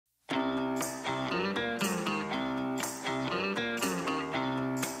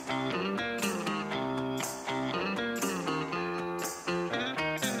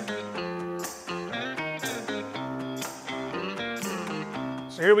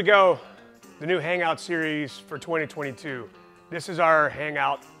So here we go, the new Hangout series for 2022. This is our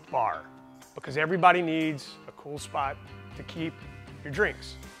Hangout bar because everybody needs a cool spot to keep your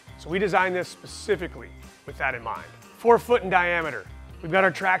drinks. So we designed this specifically with that in mind. 4 foot in diameter. We've got our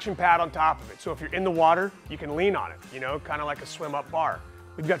traction pad on top of it. So if you're in the water, you can lean on it, you know, kind of like a swim up bar.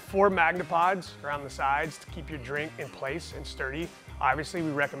 We've got 4 Magnapods around the sides to keep your drink in place and sturdy. Obviously, we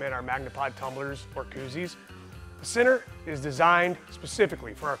recommend our Magnapod tumblers or koozies. The center is designed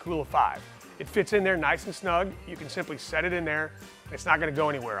specifically for our Cool of 5. It fits in there nice and snug. You can simply set it in there, and it's not gonna go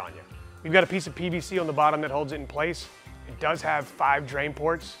anywhere on you. We've got a piece of PVC on the bottom that holds it in place. It does have 5 drain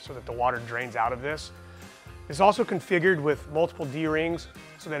ports so that the water drains out of this. It's also configured with multiple D-rings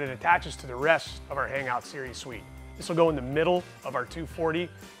so that it attaches to the rest of our Hangout series suite. This will go in the middle of our 240.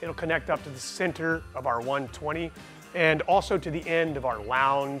 It'll connect up to the center of our 120 and also to the end of our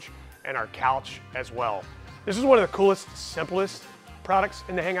lounge and our couch as well. This is one of the coolest, simplest products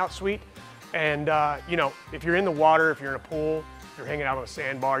in the Hangout suite. And you know, if you're in the water, if you're in a pool, if you're hanging out on a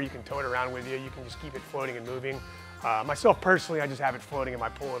sandbar, you can tow it around with you. You can just keep it floating and moving. Myself personally, I just have it floating in my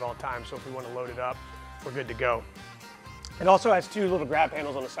pool at all times. So if we want to load it up, we're good to go. It also has 2 little grab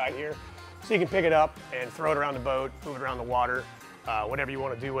handles on the side here. So you can pick it up and throw it around the boat, move it around the water, whatever you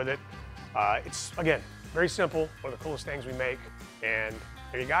want to do with it. It's, again, very simple, one of the coolest things we make. And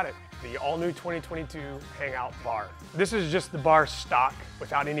there you got it, the all-new 2022 Hangout bar. This is just the bar stock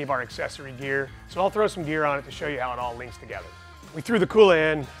without any of our accessory gear. So I'll throw some gear on it to show you how it all links together. We threw the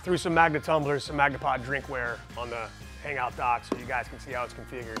Kula in, threw some Magna tumblers, some Magnapod drinkware on the Hangout dock so you guys can see how it's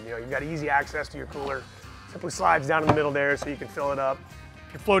configured. You know, you've got easy access to your cooler. Simply slides down in the middle there so you can fill it up.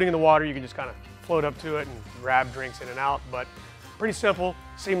 If you're floating in the water, you can just kind of float up to it and grab drinks in and out. But pretty simple,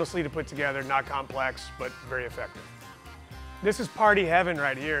 seamlessly to put together, not complex, but very effective. This is party heaven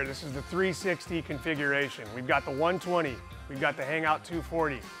right here. This is the 360 configuration. We've got the 120, we've got the Hangout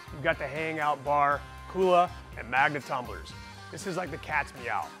 240, we've got the Hangout bar, Kula, and Magna tumblers. This is like the cat's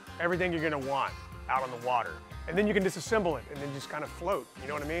meow. Everything you're gonna want out on the water. And then you can disassemble it and then just kind of float, you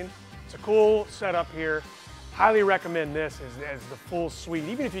know what I mean? It's a cool setup here. Highly recommend this as the full suite.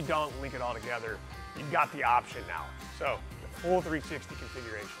 Even if you don't link it all together, you've got the option now. So, the full 360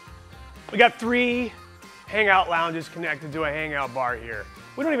 configuration. We got 3 Hangout lounges connected to a Hangout bar here.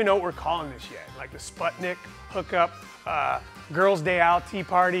 We don't even know what we're calling this yet. Like the Sputnik hookup, girls' day out, tea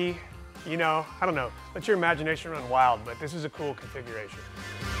party, you know, I don't know. Let your imagination run wild, but this is a cool configuration.